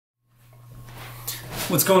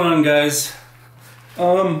What's going on, guys? I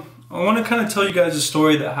want to kind of tell you guys a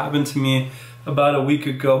story that happened to me about a week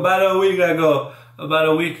ago,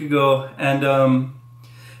 and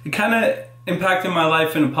it kind of impacted my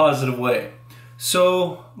life in a positive way.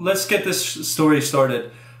 So let's get this story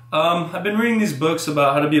started. I've been reading these books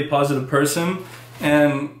about how to be a positive person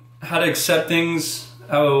and how to accept things,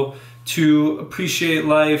 how to appreciate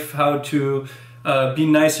life, how to be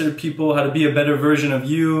nicer to people, how to be a better version of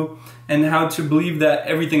you, and how to believe that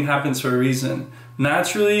everything happens for a reason.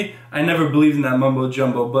 Naturally, I never believed in that mumbo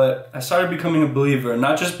jumbo, but I started becoming a believer,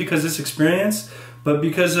 not just because of this experience, but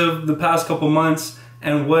because of the past couple months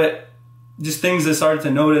and just things I started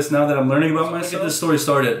to notice now that I'm learning about myself. Let's get this story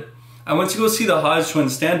started. I went to go see the Hodge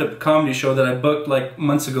Twins stand-up comedy show that I booked like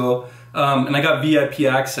months ago, and I got VIP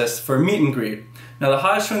access for a meet and greet. Now the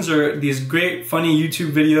Hodge Twins are these great, funny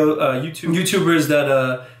YouTubers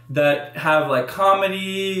that have like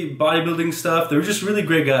comedy, bodybuilding stuff. They're just really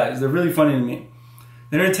great guys. They're really funny to me.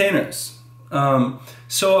 They're entertainers.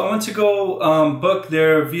 So I went to go book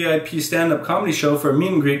their VIP stand-up comedy show for a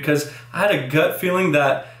meet and greet because I had a gut feeling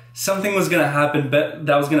that something was going to happen that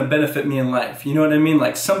was going to benefit me in life. You know what I mean?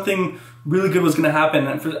 Like something really good was going to happen.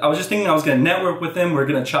 And I was just thinking I was going to network with them. We're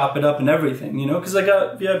going to chop it up and everything, you know, because I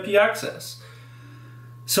got VIP access.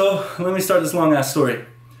 So let me start this long ass story.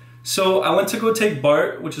 So I went to go take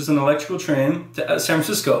BART, which is an electrical train, to San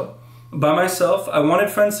Francisco by myself. I wanted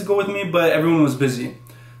friends to go with me, but everyone was busy.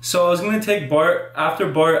 So I was going to take BART. After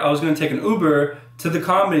BART, I was going to take an Uber to the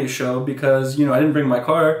comedy show because, you know, I didn't bring my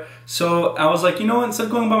car. So I was like, you know what, instead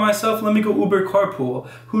of going by myself, let me go Uber carpool.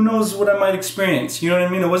 Who knows what I might experience? You know what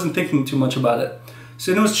I mean? I wasn't thinking too much about it.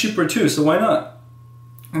 So it was cheaper too, so why not?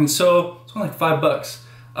 And so it's only like $5. So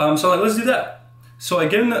I'm like, let's do that. So I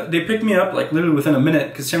get in they picked me up like literally within a minute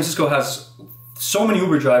because San Francisco has so many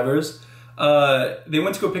Uber drivers. They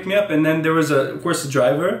went to go pick me up, and then there was of course the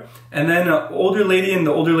driver, and then an older lady and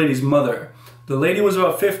the older lady's mother. The lady was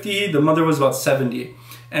about 50, the mother was about 70.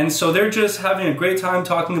 And so they're just having a great time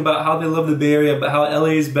talking about how they love the Bay Area, but how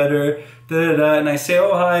LA is better, and I say,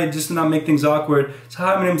 oh hi, just to not make things awkward. So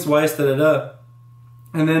hi, my name's Weiss,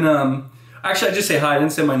 And then, actually I just say hi, I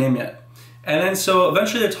didn't say my name yet. And then so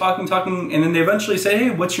eventually they're talking, and then they eventually say, hey,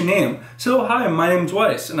 what's your name? So, hi, my name's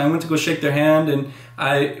Weiss. And I went to go shake their hand, and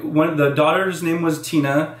the daughter's name was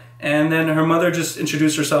Tina, and then her mother just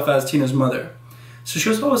introduced herself as Tina's mother. So she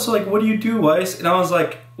goes, oh, so like, what do you do, Weiss? And I was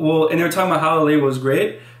like, well, and they were talking about how LA was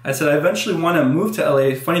great. I said, I eventually want to move to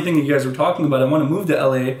LA. Funny thing you guys were talking about, I want to move to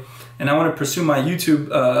LA, and I want to pursue my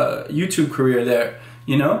YouTube career there,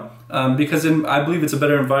 you know? Because I believe it's a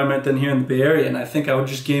better environment than here in the Bay Area, and I think I would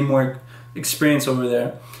just gain more experience over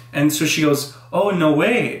there. And so she goes, oh, no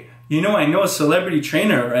way. You know, I know a celebrity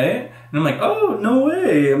trainer, right? And I'm like, oh, no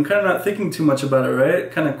way. I'm kind of not thinking too much about it, right?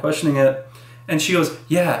 Kind of questioning it. And she goes,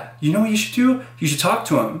 yeah, you know what you should do? You should talk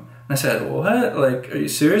to him. And I said, what? Like, are you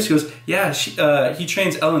serious? He goes, yeah, he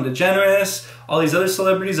trains Ellen DeGeneres, all these other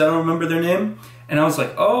celebrities, I don't remember their name. And I was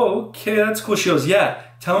like, oh, okay, that's cool. She goes, yeah,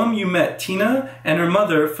 tell him you met Tina and her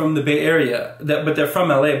mother from the Bay Area, but they're from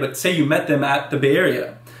LA, but say you met them at the Bay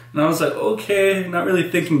Area. And I was like, okay, not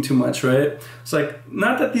really thinking too much, right? It's like,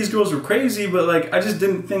 not that these girls were crazy, but like, I just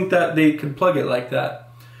didn't think that they could plug it like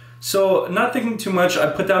that. So, not thinking too much,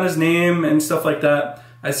 I put down his name and stuff like that.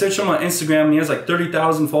 I searched him on Instagram, and he has like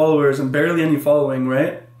 30,000 followers and barely any following,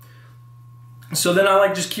 right? So then I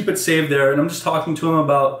like just keep it saved there, and I'm just talking to him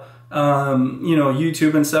about, you know,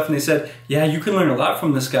 YouTube and stuff, and they said, yeah, you can learn a lot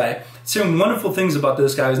from this guy. Saying wonderful things about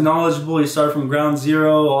this guy. He's knowledgeable, he started from ground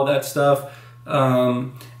zero, all that stuff.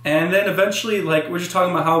 And then eventually, like, we're just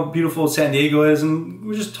talking about how beautiful San Diego is, and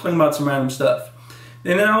we're just talking about some random stuff.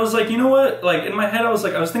 And then I was like, you know what? Like, in my head, I was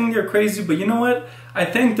thinking they're crazy, but you know what? I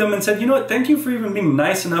thanked them and said, you know what? Thank you for even being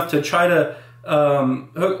nice enough to try to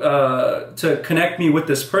connect me with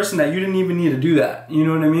this person that you didn't even need to do that. You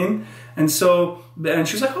know what I mean? And so, and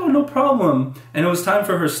she was like, oh, no problem. And it was time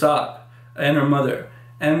for her stop and her mother.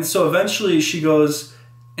 And so eventually she goes,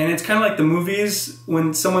 and it's kind of like the movies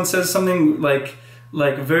when someone says something like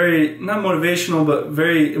very, not motivational, but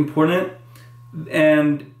very important,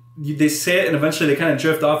 and they say it and eventually they kind of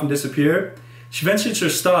drift off and disappear. She eventually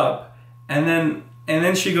just stop, and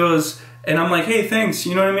then she goes, and I'm like, hey, thanks,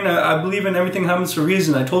 you know what I mean? I believe in everything happens for a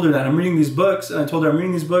reason. I told her that. I'm reading these books, and I told her I'm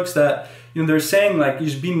reading these books that, you know, they're saying like, you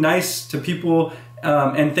should be nice to people,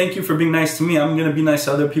 and thank you for being nice to me. I'm going to be nice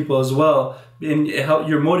to other people as well, and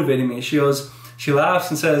you're motivating me. She goes, she laughs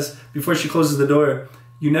and says, before she closes the door,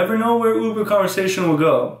 you never know where Uber conversation will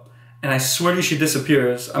go. And I swear to you, she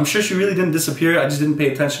disappears. I'm sure she really didn't disappear. I just didn't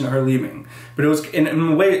pay attention to her leaving. But it was, in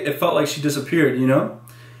a way, it felt like she disappeared, you know?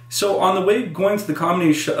 So on the way going to the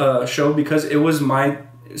comedy show, because it was my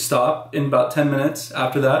stop in about 10 minutes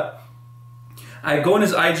after that, I go in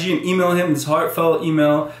his IG and email him this heartfelt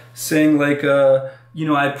email saying like, you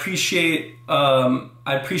know, I appreciate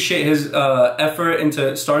his effort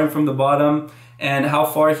into starting from the bottom and how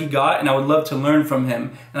far he got, and I would love to learn from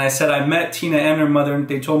him. And I said, I met Tina and her mother, and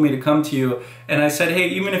they told me to come to you. And I said, hey,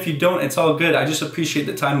 even if you don't, it's all good. I just appreciate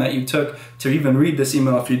the time that you took to even read this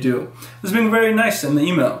email if you do. It's been very nice in the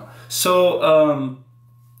email. So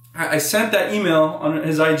I sent that email on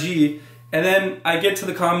his IG, and then I get to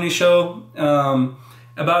the comedy show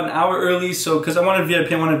about an hour early, so because I wanted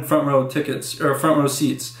VIP, I wanted front row tickets, or front row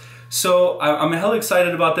seats. So I'm hella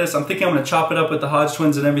excited about this. I'm thinking I'm gonna chop it up with the Hodge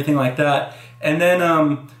twins and everything like that. And then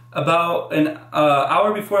about an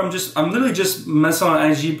hour before, I'm literally just messing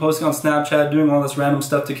on IG, posting on Snapchat, doing all this random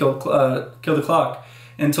stuff to kill the clock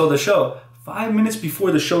until the show. 5 minutes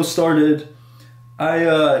before the show started,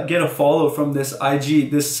 I get a follow from this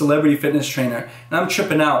IG, this celebrity fitness trainer, and I'm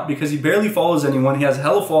tripping out because he barely follows anyone. He has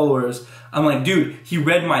hella followers. I'm like, dude, he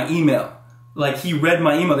read my email. Like, he read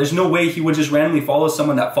my email. There's no way he would just randomly follow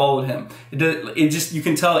someone that followed him. It just, you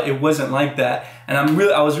can tell it wasn't like that. And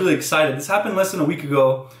I was really excited. This happened less than a week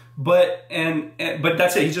ago, but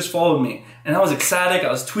that's it. He just followed me, and I was ecstatic.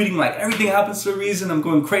 I was tweeting like, everything happens for a reason. I'm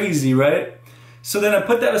going crazy, right? So then I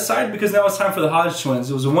put that aside because now it's time for the Hodge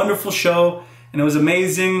twins. It was a wonderful show, and it was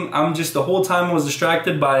amazing. The whole time I was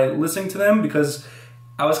distracted by listening to them because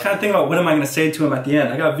I was kind of thinking about what am I going to say to him at the end.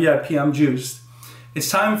 I got VIP. I'm juiced. It's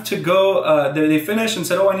time to go. They finished and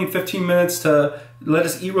said, oh, I need 15 minutes to let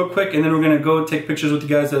us eat real quick, and then we're going to go take pictures with you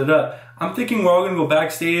guys, da-da-da. I'm thinking we're all going to go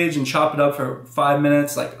backstage and chop it up for 5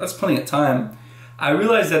 minutes. Like, that's plenty of time. I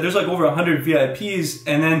realized that there's like over 100 VIPs,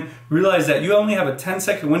 and then realized that you only have a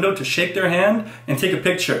 10-second window to shake their hand and take a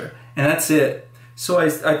picture, and that's it. So I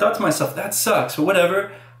thought to myself, that sucks, but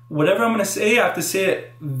whatever. Whatever I'm going to say, I have to say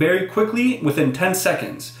it very quickly within 10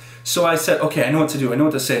 seconds. So I said, okay, I know what to do. I know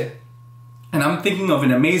what to say. And I'm thinking of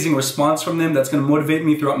an amazing response from them that's going to motivate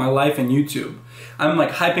me throughout my life in YouTube. I'm like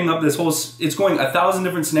hyping up this whole, it's going, 1,000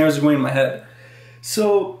 different scenarios are going in my head.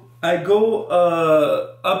 So I go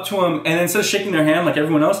up to them, and instead of shaking their hand like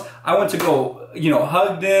everyone else, I went to go, you know,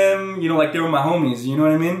 hug them, you know, like they were my homies, you know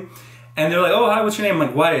what I mean? And they're like, oh, hi, what's your name? I'm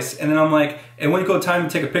like, Weiss. And then I'm like, and when you go time to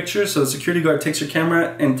take a picture, so the security guard takes your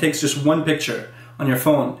camera and takes just one picture on your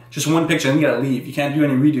phone, just one picture, and you gotta leave. You can't do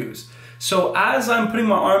any redos. So as I'm putting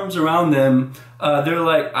my arms around them, they're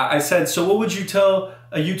like, I said, so what would you tell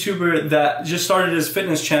a YouTuber that just started his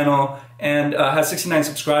fitness channel and has 69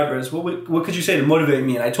 subscribers? What could you say to motivate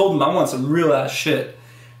me? And I told them I want some real ass shit.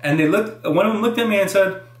 And one of them looked at me and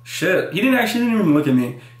said, shit. He didn't even look at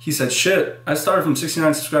me. He said, shit, I started from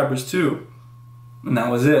 69 subscribers too. And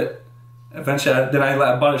that was it. Eventually,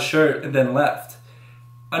 I bought a shirt and then left.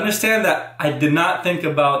 Understand that I did not think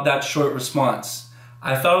about that short response.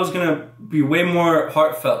 I thought it was gonna be way more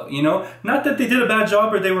heartfelt, you know? Not that they did a bad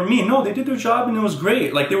job or they were mean. No, they did their job and it was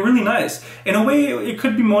great. Like, they were really nice. In a way, it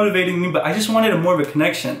could be motivating me, but I just wanted more of a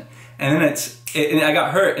connection. And then and I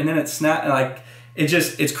got hurt, and then it snapped, and like,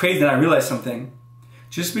 it's crazy, and I realized something.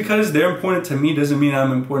 Just because they're important to me doesn't mean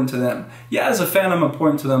I'm important to them. Yeah, as a fan, I'm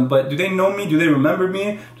important to them, but do they know me? Do they remember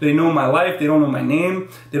me? Do they know my life? They don't know my name.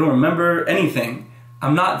 They don't remember anything.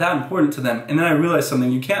 I'm not that important to them. And then I realized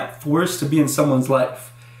something. You can't force to be in someone's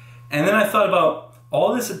life. And then I thought about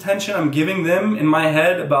all this attention I'm giving them in my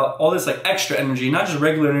head, about all this like extra energy, not just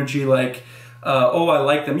regular energy like, oh, I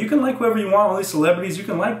like them. You can like whoever you want, all these celebrities, you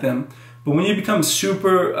can like them. But when you become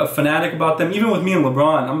super fanatic about them, even with me and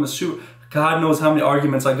LeBron, God knows how many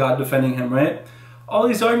arguments I got defending him, right? All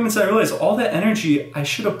these arguments, I realized all that energy I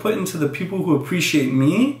should have put into the people who appreciate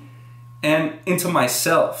me and into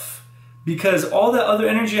myself. Because all that other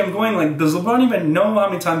energy I'm going, like, does LeBron even know how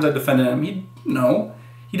many times I defended him? No.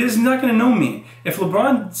 He's not going to know me. If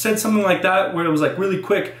LeBron said something like that where it was like really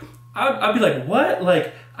quick, I'd be like, what?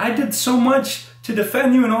 Like, I did so much to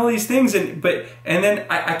defend you and all these things, and then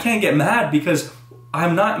I can't get mad because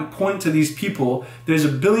I'm not important to these people. There's a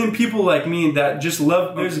billion people like me that just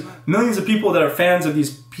love, there's millions of people that are fans of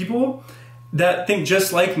these people that think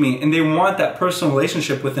just like me, and they want that personal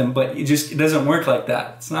relationship with them, but it doesn't work like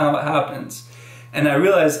that. It's not how it happens. And I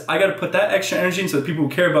realized I got to put that extra energy into the people who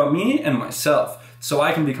care about me and myself so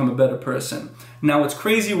I can become a better person. Now what's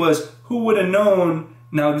crazy was, who would have known,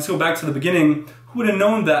 now let's go back to the beginning, who would have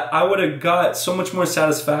known that I would have got so much more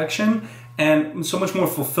satisfaction and so much more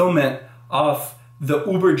fulfillment off the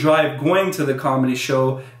Uber drive going to the comedy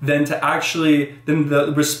show than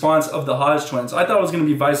the response of the Hodge twins. I thought it was going to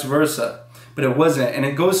be vice versa, but it wasn't. And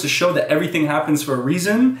it goes to show that everything happens for a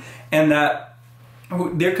reason, and that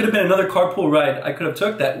there could have been another carpool ride I could have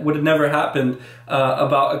took that would have never happened,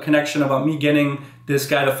 about a connection, about me getting this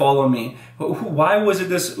guy to follow me. Why was it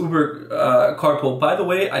this Uber carpool? By the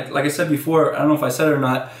way, like I said before, I don't know if I said it or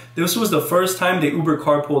not, this was the first time they Uber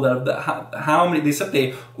carpooled out of how many, they said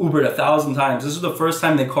they Ubered 1,000 times. This was the first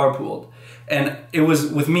time they carpooled. And it was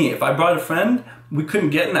with me. If I brought a friend, we couldn't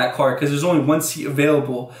get in that car because there's only one seat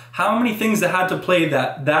available. How many things that had to play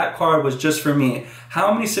that car was just for me?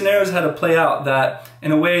 How many scenarios had to play out that,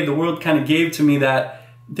 in a way, the world kind of gave to me that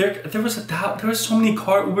there were so many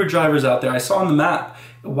Uber drivers out there. I saw on the map,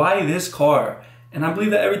 why this car? And I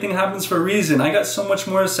believe that everything happens for a reason. I got so much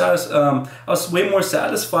more I was way more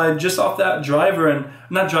satisfied just off that driver and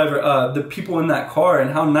the people in that car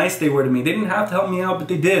and how nice they were to me. They didn't have to help me out, but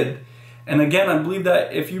they did. And again, I believe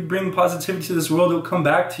that if you bring positivity to this world, it'll come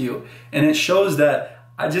back to you. And it shows that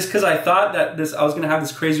just because I thought that I was going to have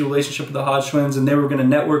this crazy relationship with the Hodge twins and they were going to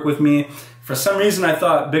network with me, for some reason I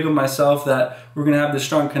thought big of myself that we're going to have this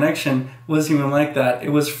strong connection. It wasn't even like that. It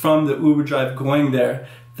was from the Uber drive going there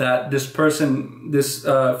that this person, this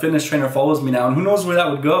fitness trainer follows me now. And who knows where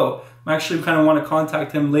that would go. I actually kind of want to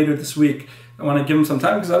contact him later this week. I want to give him some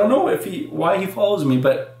time because I don't know why he follows me,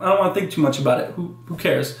 but I don't want to think too much about it. Who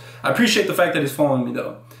cares? I appreciate the fact that he's following me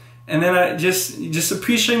though. And then I just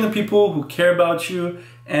appreciating the people who care about you,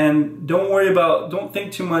 and don't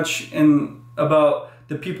think too much about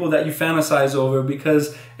the people that you fantasize over,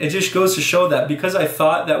 because it just goes to show that because I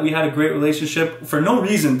thought that we had a great relationship for no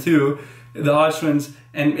reason too, the Hodge twins.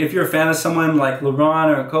 And if you're a fan of someone like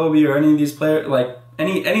LeBron or Kobe or any of these players, like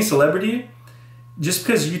any celebrity, just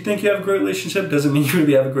because you think you have a great relationship doesn't mean you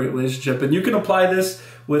really have a great relationship. And you can apply this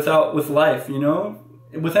with life, you know,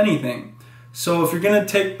 with anything. So if you're going to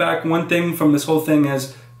take back one thing from this whole thing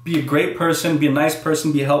is be a great person, be a nice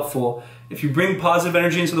person, be helpful. If you bring positive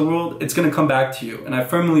energy into the world, it's going to come back to you. And I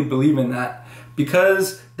firmly believe in that.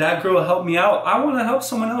 Because that girl helped me out, I want to help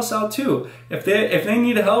someone else out too. If they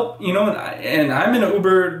need help, you know, and I'm in an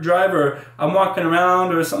Uber driver, I'm walking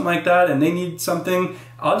around or something like that, and they need something,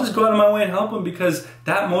 I'll just go out of my way and help them because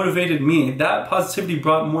that motivated me. That positivity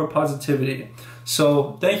brought more positivity.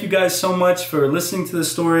 So thank you guys so much for listening to the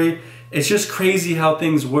story. It's just crazy how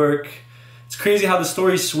things work. It's crazy how the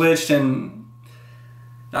story switched, and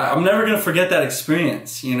I'm never going to forget that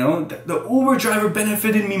experience, you know? The Uber driver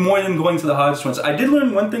benefited me more than going to the Hodge twins. I did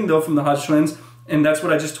learn one thing, though, from the Hodge twins, and that's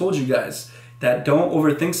what I just told you guys, that don't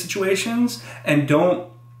overthink situations and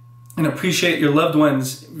appreciate your loved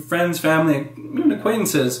ones, friends, family, even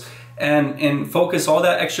acquaintances, and focus all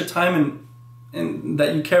that extra time and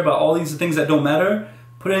that you care about all these things that don't matter.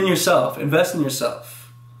 Put it in yourself. Invest in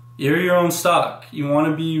yourself. You're your own stock. You want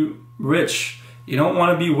to be rich. You don't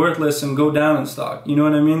want to be worthless and go down in stock. You know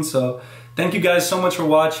what I mean? So thank you guys so much for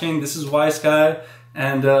watching. This is Wisesky,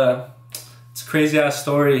 and it's a crazy ass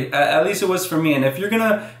story. At least it was for me. And if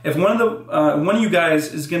one of you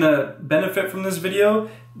guys is gonna benefit from this video,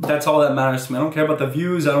 that's all that matters to me. I don't care about the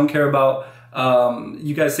views. I don't care about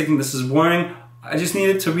you guys thinking this is boring. I just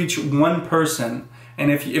needed to reach one person.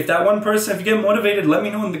 And if that one person, if you get motivated, let me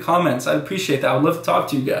know in the comments. I'd appreciate that. I would love to talk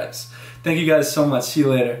to you guys. Thank you guys so much. See you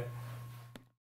later.